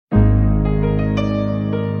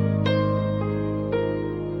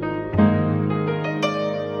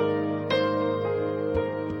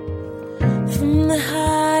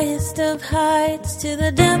unveiled heights to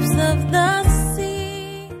the depths of the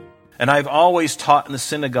sea. And I've always taught in the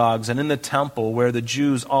synagogues and in the temple where the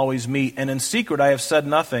Jews always meet, and in secret I have said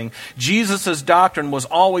nothing. Jesus' doctrine was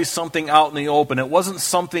always something out in the open. It wasn't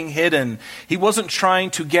something hidden. He wasn't trying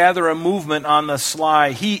to gather a movement on the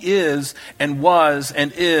sly. He is and was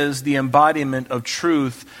and is the embodiment of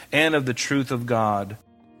truth and of the truth of God.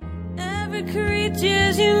 Every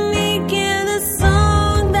creature's unique in the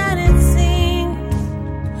song that it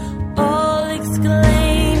sings, all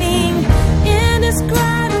exclaiming,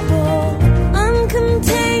 indescribable,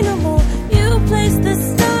 uncontainable. You place the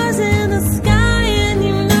stars in the sky and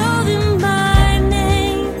you know them by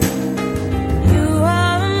name. You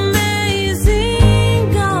are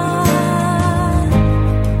amazing, God.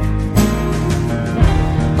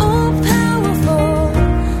 All powerful,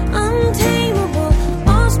 untamable,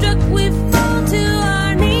 awestruck we fall to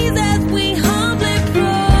our knees as we humbly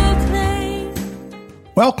proclaim.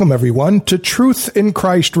 Welcome, everyone, to Truth in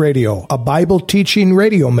Christ Radio, a Bible teaching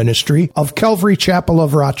radio ministry of Calvary Chapel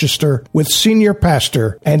of Rochester with senior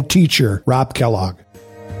pastor and teacher Rob Kellogg.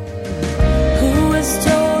 Who was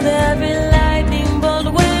told every lightning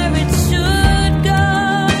bolt where it should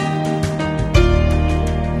go?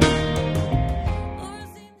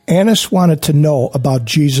 Annas wanted to know about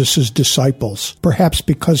Jesus' disciples, perhaps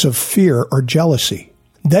because of fear or jealousy.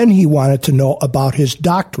 Then he wanted to know about his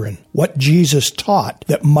doctrine, what Jesus taught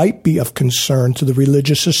that might be of concern to the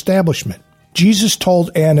religious establishment. Jesus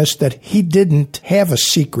told Annas that he didn't have a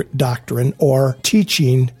secret doctrine or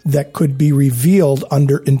teaching that could be revealed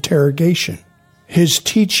under interrogation. His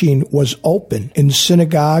teaching was open in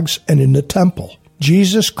synagogues and in the temple.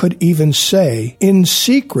 Jesus could even say, "In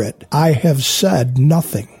secret, I have said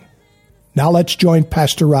nothing." Now let's join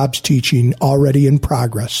Pastor Rob's teaching already in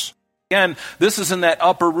progress. Again, this is in that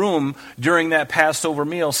upper room during that Passover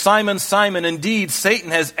meal. Simon, Simon, indeed,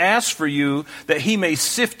 Satan has asked for you that he may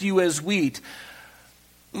sift you as wheat.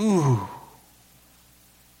 Ooh.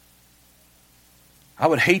 I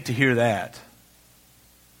would hate to hear that.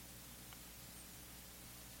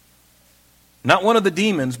 Not one of the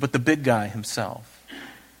demons, but the big guy himself.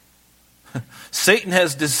 Satan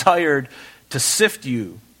has desired to sift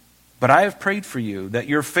you. But I have prayed for you, that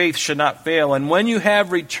your faith should not fail. And when you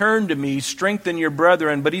have returned to me, strengthen your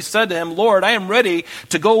brethren. But he said to him, Lord, I am ready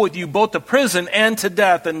to go with you both to prison and to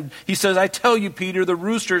death. And he says, I tell you, Peter, the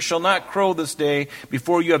rooster shall not crow this day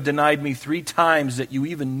before you have denied me 3 times that you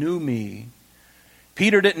even knew me.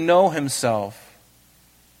 Peter didn't know himself.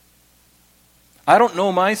 I don't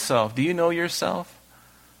know myself. Do you know yourself?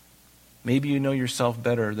 Maybe you know yourself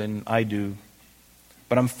better than I do.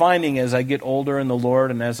 But I'm finding as I get older in the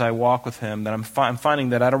Lord and as I walk with Him that I'm finding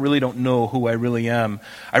that I really don't know who I really am.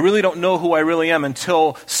 I really don't know who I really am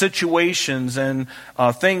until situations and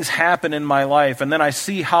things happen in my life. And then I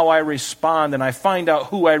see how I respond and I find out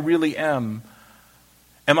who I really am.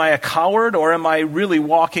 Am I a coward or am I really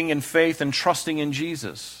walking in faith and trusting in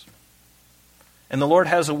Jesus? And the Lord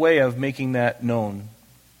has a way of making that known.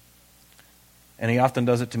 And He often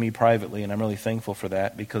does it to me privately, and I'm really thankful for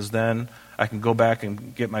that, because then I can go back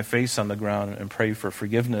and get my face on the ground and pray for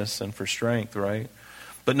forgiveness and for strength, right?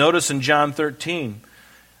 But notice in John 13,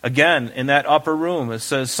 again, in that upper room, it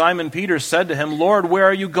says, Simon Peter said to him, Lord, where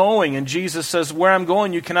are you going? And Jesus says, where I'm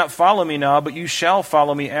going, you cannot follow me now, but you shall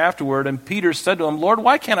follow me afterward. And Peter said to him, Lord,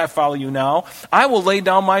 why can't I follow you now? I will lay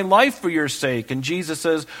down my life for your sake. And Jesus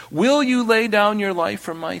says, will you lay down your life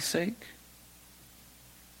for my sake?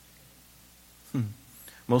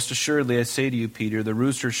 Most assuredly, I say to you, Peter, the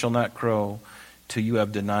rooster shall not crow till you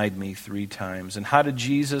have denied me 3 times. And how did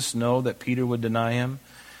Jesus know that Peter would deny him?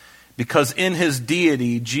 Because in his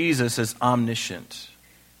deity, Jesus is omniscient.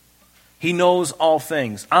 He knows all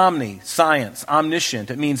things. Omni, science,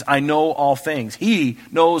 omniscient. It means I know all things. He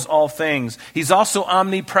knows all things. He's also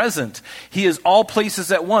omnipresent. He is all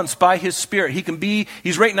places at once by His Spirit.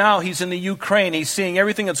 He's right now, he's in the Ukraine. He's seeing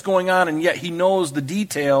everything that's going on, and yet He knows the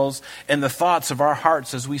details and the thoughts of our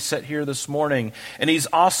hearts as we sit here this morning. And He's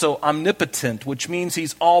also omnipotent, which means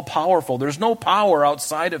He's all powerful. There's no power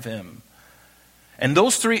outside of Him. And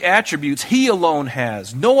those 3 attributes He alone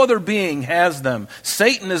has. No other being has them.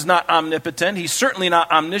 Satan is not omnipotent. He's certainly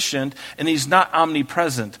not omniscient. And he's not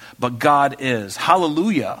omnipresent. But God is.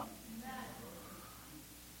 Hallelujah.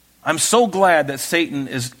 I'm so glad that Satan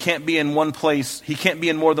can't be in one place. He can't be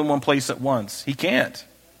in more than one place at once. He can't.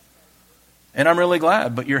 And I'm really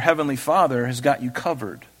glad. But your Heavenly Father has got you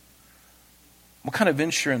covered. What kind of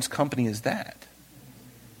insurance company is that?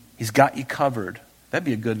 He's got you covered. That'd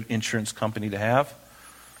be a good insurance company to have.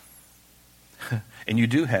 And you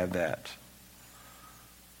do have that.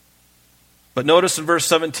 But notice in verse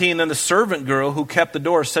 17, then the servant girl who kept the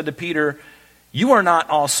door said to Peter, "You are not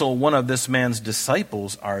also one of this man's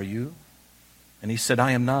disciples, are you?" And he said,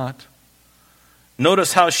 "I am not."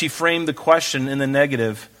 Notice how she framed the question in the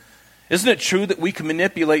negative. Isn't it true that we can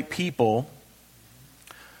manipulate people?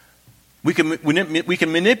 We can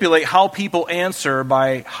manipulate how people answer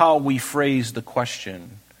by how we phrase the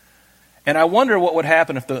question. And I wonder what would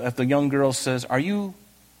happen if the young girl says,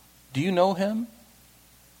 do you know him?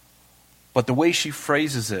 But the way she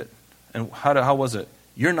phrases it, and how was it?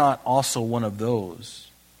 You're not also one of those,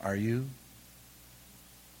 are you?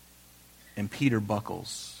 And Peter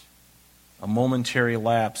buckles. A momentary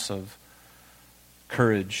lapse of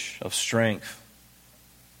courage, of strength.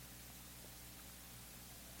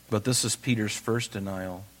 But this is Peter's first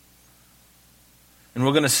denial. And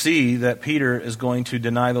we're going to see that Peter is going to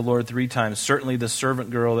deny the Lord 3 times. Certainly the servant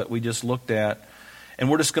girl that we just looked at. And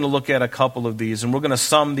we're just going to look at a couple of these. And we're going to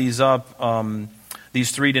sum these up,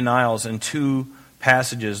 these 3 denials, in 2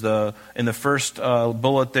 passages. In the first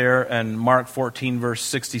bullet there, and Mark 14, verse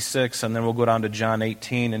 66. And then we'll go down to John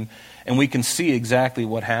 18. And we can see exactly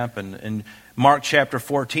what happened. In Mark chapter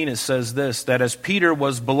 14, it says this, that as Peter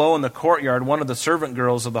was below in the courtyard, one of the servant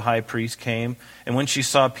girls of the high priest came, and when she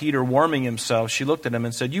saw Peter warming himself, she looked at him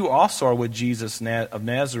and said, "You also are with Jesus of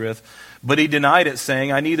Nazareth." But he denied it,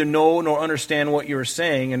 saying, "I neither know nor understand what you are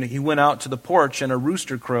saying." And he went out to the porch, and a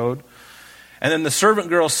rooster crowed. And then the servant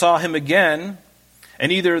girl saw him again,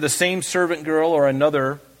 and either the same servant girl or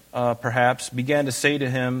another, perhaps, began to say to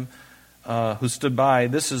him, who stood by,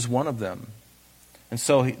 "This is one of them." And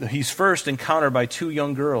so he's first encountered by 2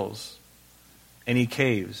 young girls, and he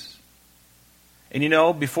caves. And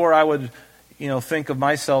before I would, think of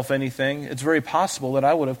myself anything, it's very possible that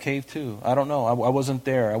I would have caved too. I don't know. I wasn't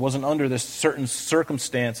there. I wasn't under the certain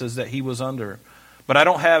circumstances that he was under. But I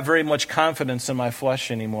don't have very much confidence in my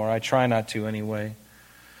flesh anymore. I try not to anyway.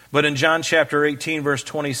 But in John chapter 18, verse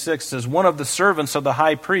 26 says, one of the servants of the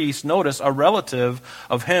high priest, notice, a relative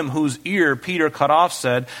of him whose ear Peter cut off,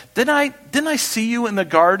 said, Didn't I see you in the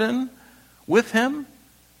garden with him?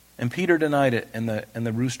 And Peter denied it, and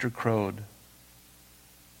the rooster crowed.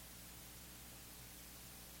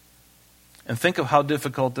 And think of how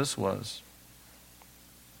difficult this was.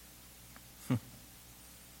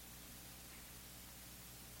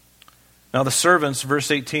 Now the servants, verse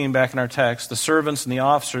 18 back in our text, the servants and the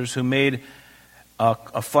officers who made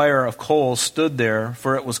a fire of coals stood there,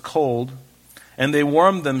 for it was cold, and they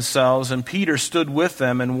warmed themselves, and Peter stood with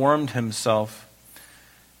them and warmed himself.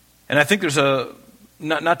 And I think there's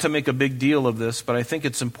not to make a big deal of this, but I think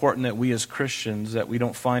it's important that we as Christians, that we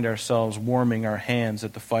don't find ourselves warming our hands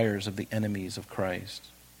at the fires of the enemies of Christ.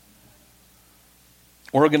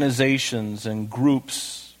 Organizations and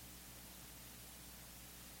groups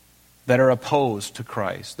that are opposed to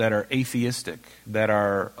Christ, that are atheistic, that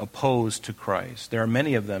are opposed to Christ. There are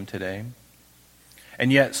many of them today.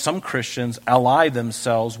 And yet some Christians ally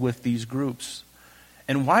themselves with these groups.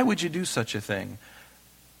 And why would you do such a thing?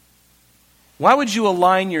 Why would you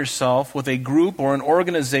align yourself with a group or an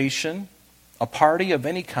organization, a party of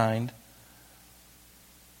any kind,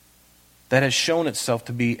 that has shown itself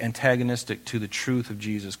to be antagonistic to the truth of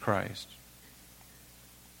Jesus Christ?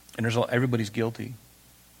 And everybody's guilty.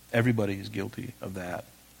 Everybody is guilty of that.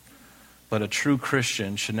 But a true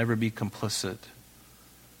Christian should never be complicit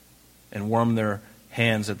and warm their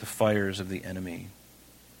hands at the fires of the enemy,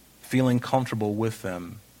 feeling comfortable with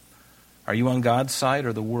them. Are you on God's side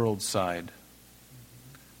or the world's side?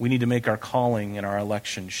 We need to make our calling and our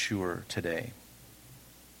election sure today.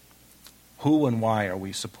 Who and why are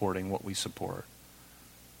we supporting what we support?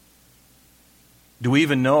 Do we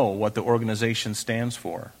even know what the organization stands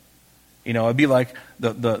for? It'd be like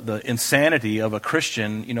the insanity of a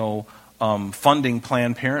Christian, funding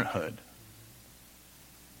Planned Parenthood.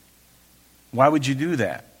 Why would you do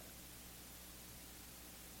that?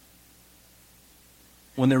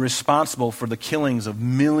 When they're responsible for the killings of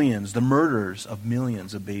millions, the murders of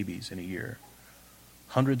millions of babies in a year.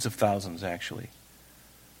 Hundreds of thousands, actually.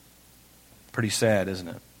 Pretty sad, isn't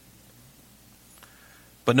it?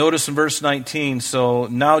 But notice in verse 19, so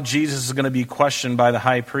now Jesus is going to be questioned by the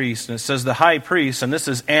high priest. And it says the high priest, and this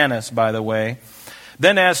is Annas, by the way,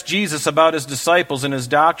 then asked Jesus about his disciples and his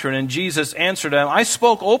doctrine. And Jesus answered him, I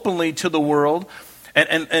spoke openly to the world.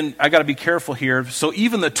 And I got to be careful here. So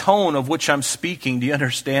even the tone of which I'm speaking, do you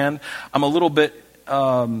understand? I'm a little bit,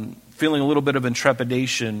 feeling a little bit of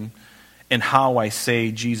intrepidation in how I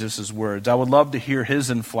say Jesus' words. I would love to hear his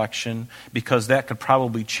inflection because that could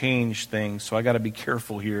probably change things. So I got to be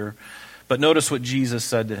careful here. But notice what Jesus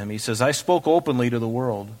said to him. He says, I spoke openly to the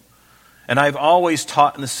world. And I've always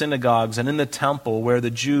taught in the synagogues and in the temple where the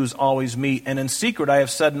Jews always meet. And in secret I have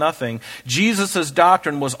said nothing. Jesus'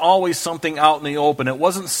 doctrine was always something out in the open. It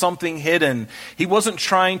wasn't something hidden. He wasn't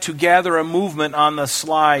trying to gather a movement on the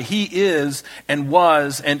sly. He is and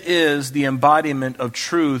was and is the embodiment of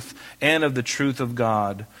truth and of the truth of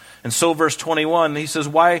God. And so verse 21, he says,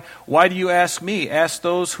 Why do you ask me? Ask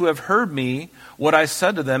those who have heard me what I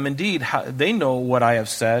said to them. Indeed, they know what I have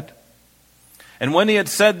said. And when he had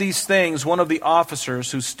said these things, one of the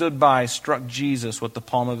officers who stood by struck Jesus with the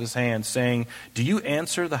palm of his hand, saying, Do you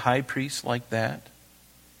answer the high priest like that?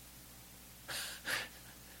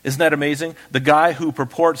 Isn't that amazing? The guy who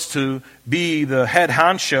purports to be the head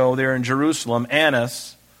honcho there in Jerusalem,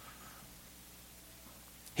 Annas,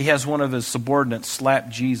 he has one of his subordinates slap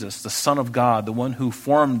Jesus, the Son of God, the one who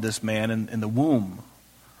formed this man in the womb.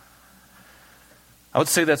 I would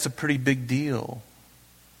say that's a pretty big deal.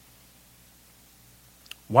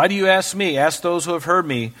 Why do you ask me? Ask those who have heard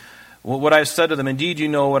me what I've said to them. Indeed, you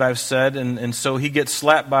know what I've said. And so he gets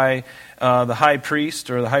slapped by the high priest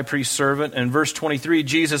or the high priest's servant. And verse 23,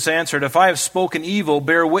 Jesus answered, If I have spoken evil,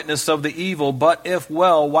 bear witness of the evil. But if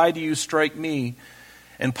well, why do you strike me?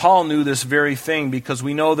 And Paul knew this very thing because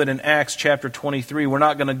we know that in Acts chapter 23, we're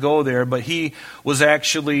not going to go there, but he was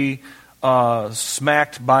actually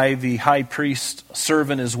smacked by the high priest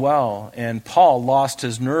servant as well. And Paul lost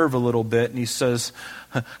his nerve a little bit, and he says,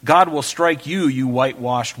 God will strike you, you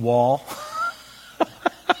whitewashed wall.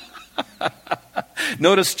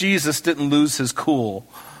 Notice Jesus didn't lose his cool,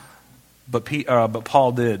 but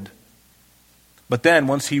Paul did. But then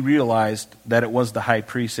once he realized that it was the high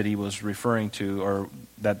priest that he was referring to, or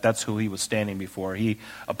that's who he was standing before, he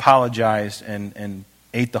apologized and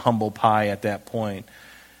ate the humble pie at that point.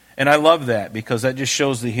 And I love that because that just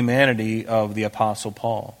shows the humanity of the Apostle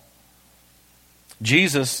Paul.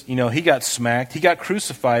 Jesus, he got smacked. He got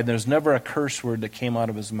crucified. There's never a curse word that came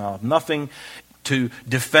out of his mouth. Nothing to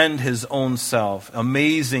defend his own self.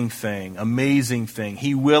 Amazing thing. Amazing thing.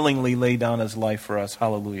 He willingly laid down his life for us.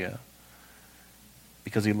 Hallelujah.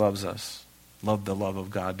 Because he loves us. Love the love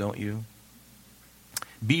of God, don't you?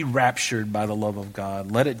 Be raptured by the love of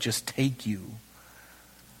God. Let it just take you.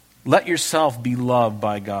 Let yourself be loved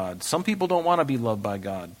by God. Some people don't want to be loved by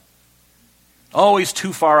God. Always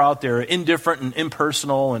too far out there, indifferent and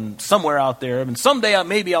impersonal and somewhere out there. And someday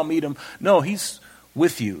maybe I'll meet him. No, he's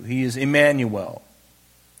with you. He is Emmanuel.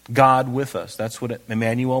 God with us. That's what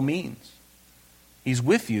Emmanuel means. He's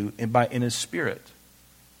with you in his spirit.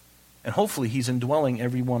 And hopefully he's indwelling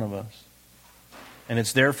every one of us. And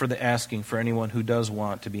it's there for the asking for anyone who does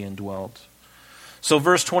want to be indwelt. So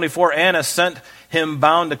verse 24, Annas sent him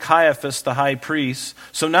bound to Caiaphas the high priest.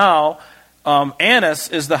 So now Annas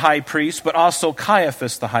is the high priest, but also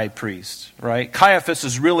Caiaphas the high priest, right? Caiaphas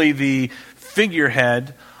is really the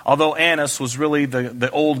figurehead, although Annas was really the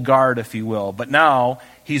old guard, if you will. But now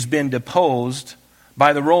he's been deposed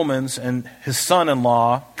by the Romans, and his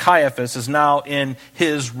son-in-law, Caiaphas, is now in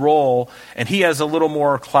his role, and he has a little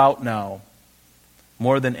more clout now,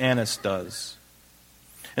 more than Annas does.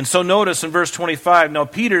 And so notice in verse 25, Now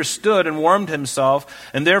Peter stood and warmed himself,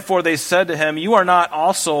 and therefore they said to him, You are not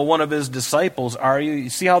also one of his disciples, are you? You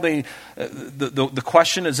see how the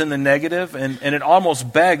question is in the negative, and it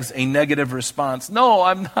almost begs a negative response. No,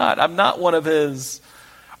 I'm not. I'm not one of his.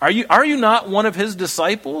 Are you not one of his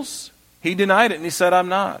disciples? He denied it, and he said, I'm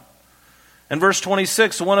not. In verse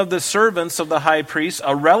 26, one of the servants of the high priest,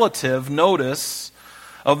 a relative, notice,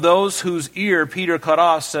 of those whose ear Peter cut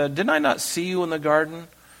off, said, Didn't I not see you in the garden?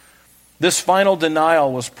 This final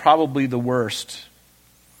denial was probably the worst,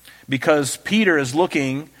 because Peter is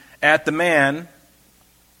looking at the man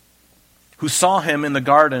who saw him in the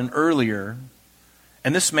garden earlier,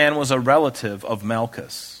 and this man was a relative of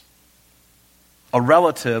Malchus, a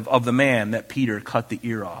relative of the man that Peter cut the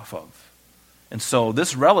ear off of. And so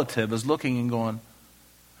this relative is looking and going,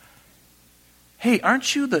 Hey,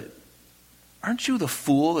 aren't you the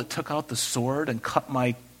fool that took out the sword and cut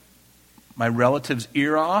my relative's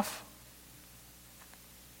ear off?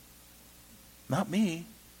 Not me.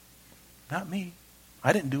 Not me.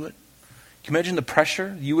 I didn't do it. Can you imagine the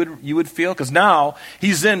pressure you would feel? Because now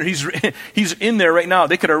he's in there right now.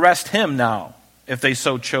 They could arrest him now if they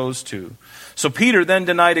so chose to. So Peter then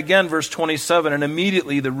denied again, verse 27, and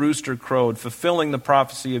immediately the rooster crowed, fulfilling the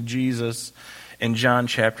prophecy of Jesus in John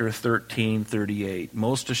chapter 13:38.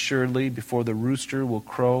 Most assuredly, before the rooster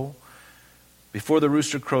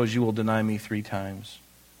crows, you will deny me 3 times.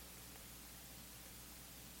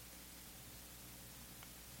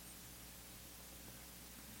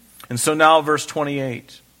 And so now verse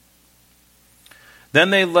 28. Then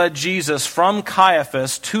they led Jesus from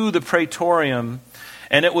Caiaphas to the praetorium,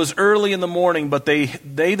 And it was early in the morning, but they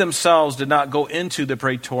themselves did not go into the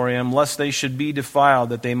praetorium, lest they should be defiled,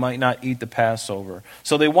 that they might not eat the Passover.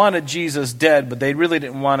 So they wanted Jesus dead, but they really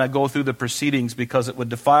didn't want to go through the proceedings because it would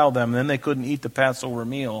defile them, and then they couldn't eat the Passover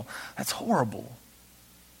meal. That's horrible.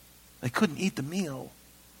 They couldn't eat the meal.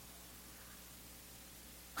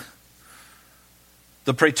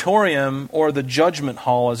 The praetorium, or the judgment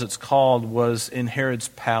hall as it's called, was in Herod's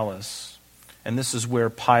palace. And this is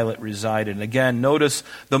where Pilate resided. And again, notice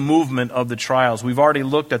the movement of the trials. We've already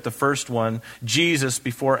looked at the first one, Jesus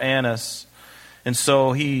before Annas. And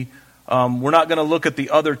so we're not going to look at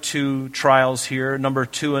the other two trials here, number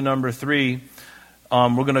 2 and number 3. We're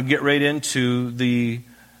going to get right into the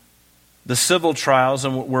civil trials,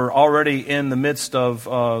 and we're already in the midst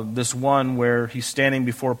of this one where he's standing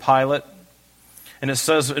before Pilate. And it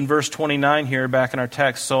says in verse 29 here, back in our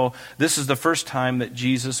text, so this is the first time that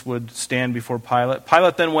Jesus would stand before Pilate.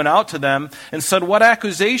 Pilate then went out to them and said, "What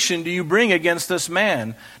accusation do you bring against this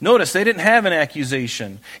man?" Notice, they didn't have an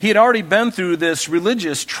accusation. He had already been through this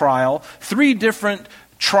religious trial, 3 different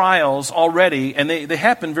trials already, and they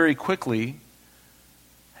happened very quickly.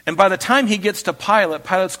 And by the time he gets to Pilate,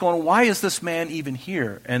 Pilate's going, "Why is this man even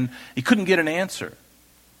here?" And he couldn't get an answer.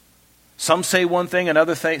 Some say one thing,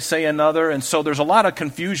 another say another, and so there's a lot of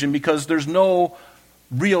confusion because there's no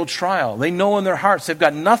real trial. They know in their hearts they've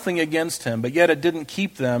got nothing against him, but yet it didn't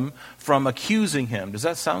keep them from accusing him. Does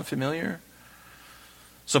that sound familiar?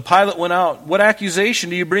 So Pilate went out, "What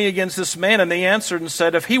accusation do you bring against this man?" And they answered and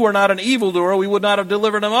said, "If he were not an evildoer, we would not have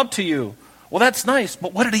delivered him up to you." Well, that's nice,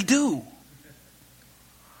 but what did he do?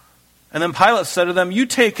 And then Pilate said to them, "You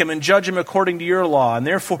take him and judge him according to your law." And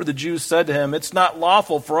therefore the Jews said to him, "It's not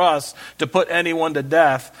lawful for us to put anyone to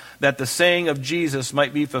death, that the saying of Jesus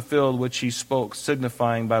might be fulfilled, which he spoke,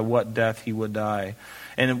 signifying by what death he would die."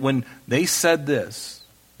 And when they said this,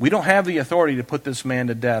 "We don't have the authority to put this man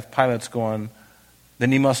to death," Pilate's going,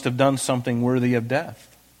 "Then he must have done something worthy of death.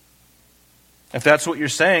 If that's what you're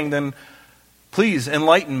saying, then please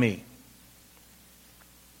enlighten me.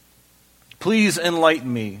 Please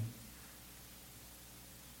enlighten me."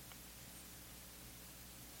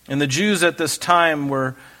 And the Jews at this time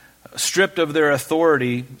were stripped of their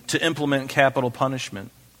authority to implement capital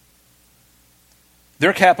punishment.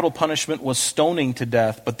 Their capital punishment was stoning to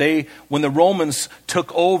death, but when the Romans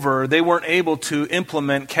took over, they weren't able to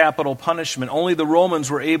implement capital punishment. Only the Romans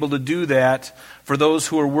were able to do that for those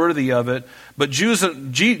who were worthy of it. But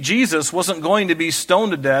Jesus wasn't going to be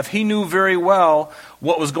stoned to death. He knew very well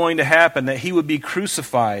what was going to happen, that he would be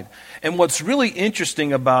crucified. And what's really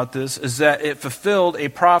interesting about this is that it fulfilled a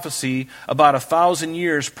prophecy about 1,000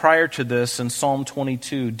 years prior to this in Psalm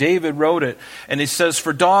 22. David wrote it, and he says,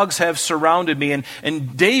 "For dogs have surrounded me."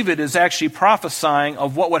 And David is actually prophesying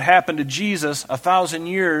of what would happen to Jesus 1,000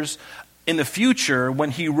 years in the future when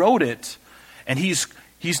he wrote it. And he's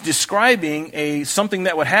describing something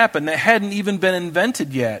that would happen that hadn't even been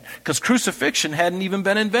invented yet, because crucifixion hadn't even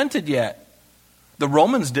been invented yet. The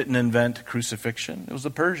Romans didn't invent crucifixion. It was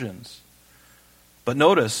the Persians. But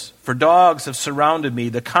notice, "For dogs have surrounded me.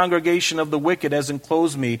 The congregation of the wicked has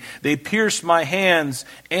enclosed me. They pierced my hands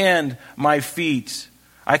and my feet.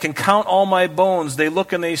 I can count all my bones. They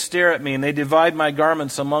look and they stare at me, and they divide my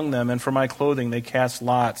garments among them, and for my clothing they cast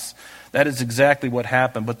lots." That is exactly what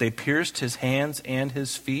happened. But they pierced his hands and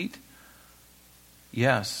his feet?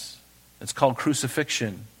 Yes. It's called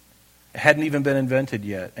crucifixion. It hadn't even been invented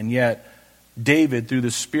yet. And yet, David, through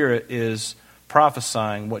the Spirit, is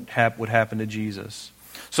prophesying what would happen to Jesus.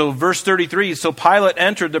 So verse 33, "So Pilate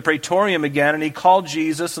entered the praetorium again, and he called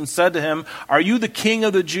Jesus and said to him, 'Are you the king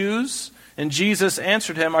of the Jews?' And Jesus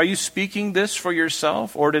answered him, 'Are you speaking this for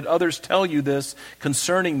yourself, or did others tell you this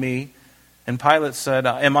concerning me?' And Pilate said,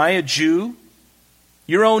 'Am I a Jew?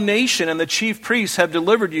 Your own nation and the chief priests have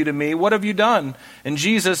delivered you to me. What have you done?' And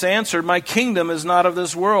Jesus answered, 'My kingdom is not of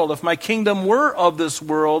this world. If my kingdom were of this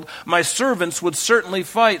world, my servants would certainly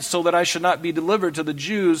fight so that I should not be delivered to the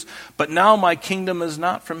Jews. But now my kingdom is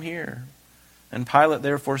not from here.' And Pilate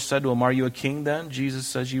therefore said to him, 'Are you a king then?' Jesus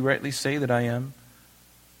says, 'You rightly say that I am.'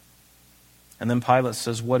 And then Pilate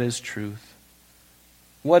says, 'What is truth?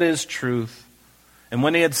 What is truth?' And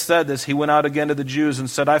when he had said this, he went out again to the Jews and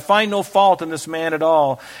said, 'I find no fault in this man at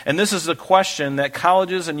all.'" And this is the question that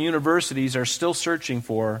colleges and universities are still searching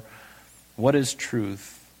for. What is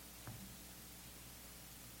truth?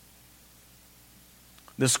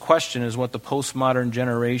 This question is what the postmodern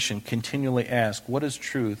generation continually asks. What is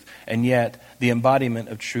truth? And yet, the embodiment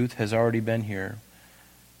of truth has already been here.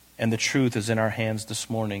 And the truth is in our hands this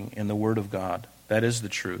morning in the Word of God. That is the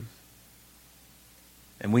truth.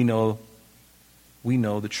 And we know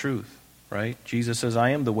the truth. right? Jesus says,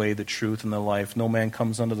 I am the way, the truth, and the life. No man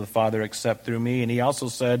comes unto the Father except through me. And he also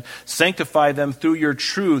said, sanctify them through your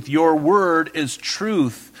truth. Your word is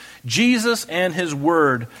truth. Jesus and his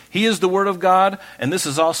word. He is the word of God, and this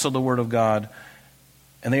is also the word of God.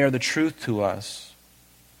 And they are the truth to us.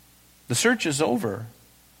 The search is over.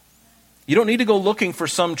 You don't need to go looking for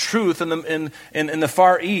some truth in the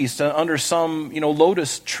Far East under some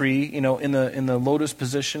lotus tree, in the lotus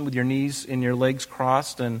position with your knees and your legs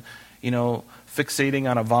crossed and fixating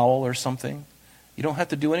on a vowel or something. You don't have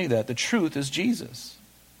to do any of that. The truth is Jesus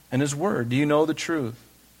and his word. Do you know the truth?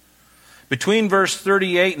 Between verse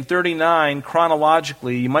 38 and 39,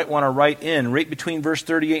 chronologically, you might want to write right between verse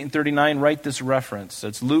 38 and 39, write this reference.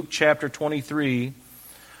 It's Luke chapter 23,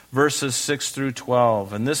 verses 6 through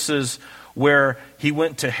 12. And this is where he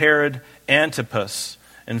went to Herod Antipas.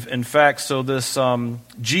 In fact, so this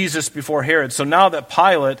Jesus before Herod. So now that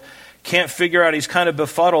Pilate can't figure out, he's kind of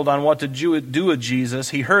befuddled on what to do with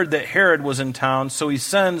Jesus. He heard that Herod was in town, so he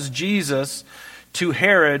sends Jesus to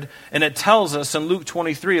Herod, and it tells us in Luke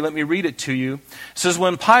 23, let me read it to you. It says,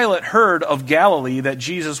 when Pilate heard of Galilee, that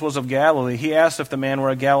Jesus was of Galilee, he asked if the man were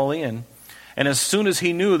a Galilean. And as soon as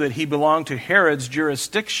he knew that he belonged to Herod's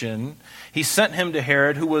jurisdiction, he sent him to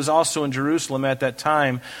Herod, who was also in Jerusalem at that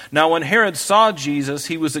time. Now when Herod saw Jesus,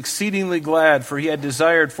 he was exceedingly glad, for he had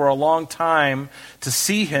desired for a long time to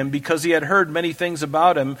see him, because he had heard many things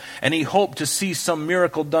about him, and he hoped to see some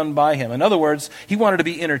miracle done by him. In other words, he wanted to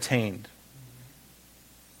be entertained.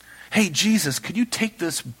 Hey, Jesus, could you take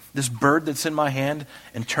this bird that's in my hand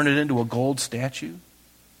and turn it into a gold statue?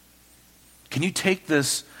 Can you take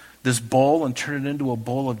this bowl and turn it into a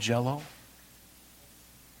bowl of Jell-O?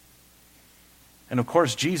 And of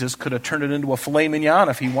course, Jesus could have turned it into a filet mignon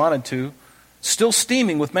if he wanted to, still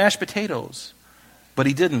steaming with mashed potatoes. But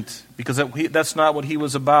he didn't, because that's not what he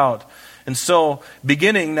was about. And so,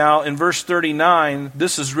 beginning now in verse 39,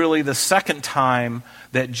 this is really the second time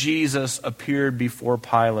that Jesus appeared before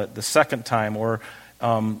Pilate. The second time, or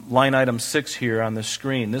line item 6 here on the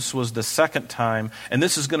screen. This was the second time, and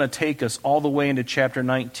this is going to take us all the way into chapter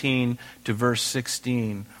 19 to verse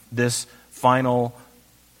 16, this final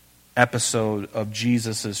episode of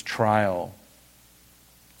Jesus' trial.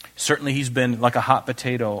 Certainly he's been like a hot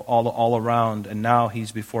potato all around, and now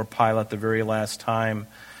he's before Pilate the very last time.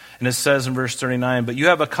 And it says in verse 39, but you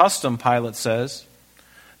have a custom, Pilate says,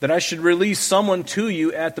 that I should release someone to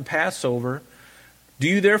you at the Passover. Do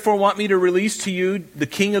you therefore want me to release to you the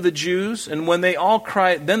King of the Jews? And when they all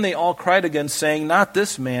cried again, saying, not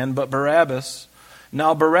this man, but Barabbas.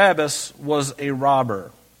 Now Barabbas was a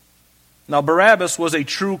robber. Now Barabbas was a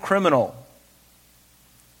true criminal.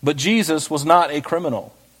 But Jesus was not a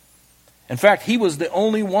criminal. In fact, he was the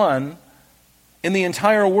only one in the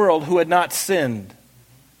entire world who had not sinned.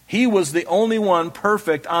 He was the only one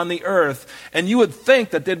perfect on the earth. And you would think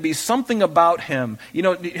that there'd be something about him.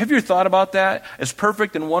 Have you thought about that? As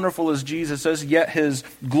perfect and wonderful as Jesus is, yet his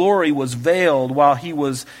glory was veiled while he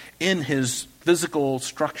was in his physical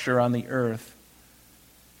structure on the earth.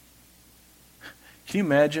 Can you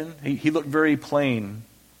imagine? He looked very plain.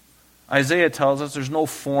 Isaiah tells us there's no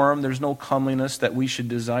form, there's no comeliness that we should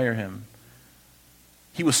desire him.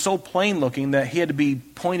 He was so plain looking that he had to be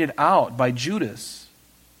pointed out by Judas.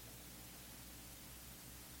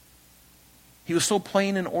 He was so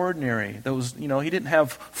plain and ordinary. That was, he didn't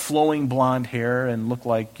have flowing blonde hair and look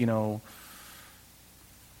like,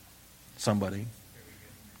 somebody.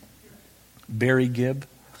 Barry Gibb.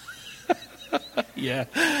 Yeah.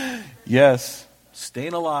 Yes.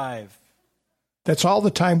 Staying alive. That's all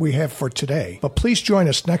the time we have for today, but please join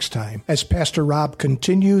us next time as Pastor Rob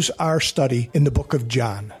continues our study in the book of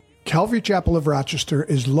John. Calvary Chapel of Rochester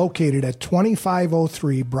is located at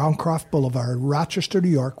 2503 Browncroft Boulevard, Rochester, New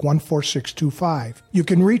York, 14625. You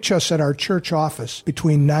can reach us at our church office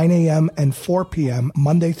between 9 a.m. and 4 p.m.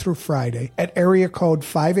 Monday through Friday at area code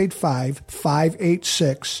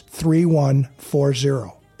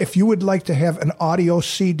 585-586-3140. If you would like to have an audio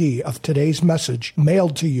CD of today's message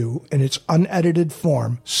mailed to you in its unedited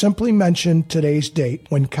form, simply mention today's date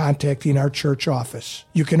when contacting our church office.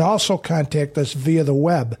 You can also contact us via the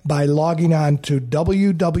web by logging on to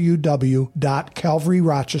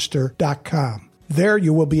www.calvaryrochester.com. There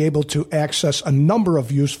you will be able to access a number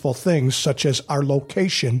of useful things such as our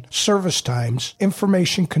location, service times,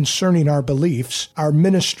 information concerning our beliefs, our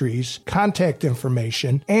ministries, contact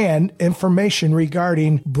information, and information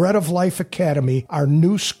regarding Bread of Life Academy, our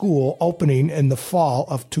new school opening in the fall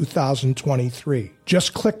of 2023.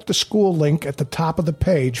 Just click the school link at the top of the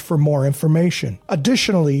page for more information.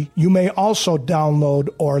 Additionally, you may also download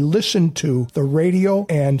or listen to the radio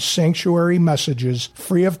and sanctuary messages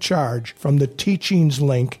free of charge from the teaching teachings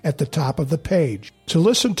link at the top of the page. To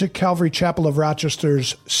listen to Calvary Chapel of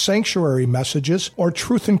Rochester's Sanctuary messages or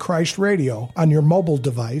Truth in Christ Radio on your mobile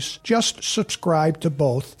device, just subscribe to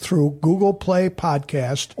both through Google Play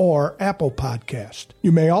Podcast or Apple Podcast.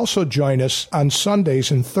 You may also join us on Sundays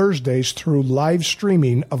and Thursdays through live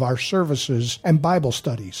streaming of our services and Bible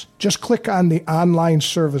studies. Just click on the online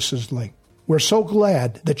services link. We're so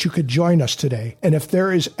glad that you could join us today, and if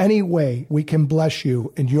there is any way we can bless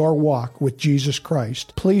you in your walk with Jesus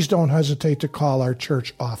Christ, please don't hesitate to call our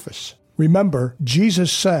church office. Remember,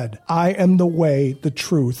 Jesus said, "I am the way, the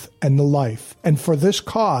truth, and the life, and for this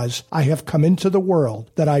cause I have come into the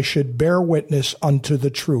world, that I should bear witness unto the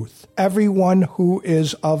truth. Everyone who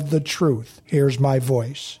is of the truth hears my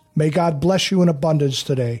voice." May God bless you in abundance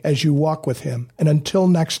today as you walk with Him, and until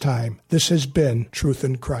next time, this has been Truth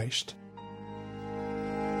in Christ.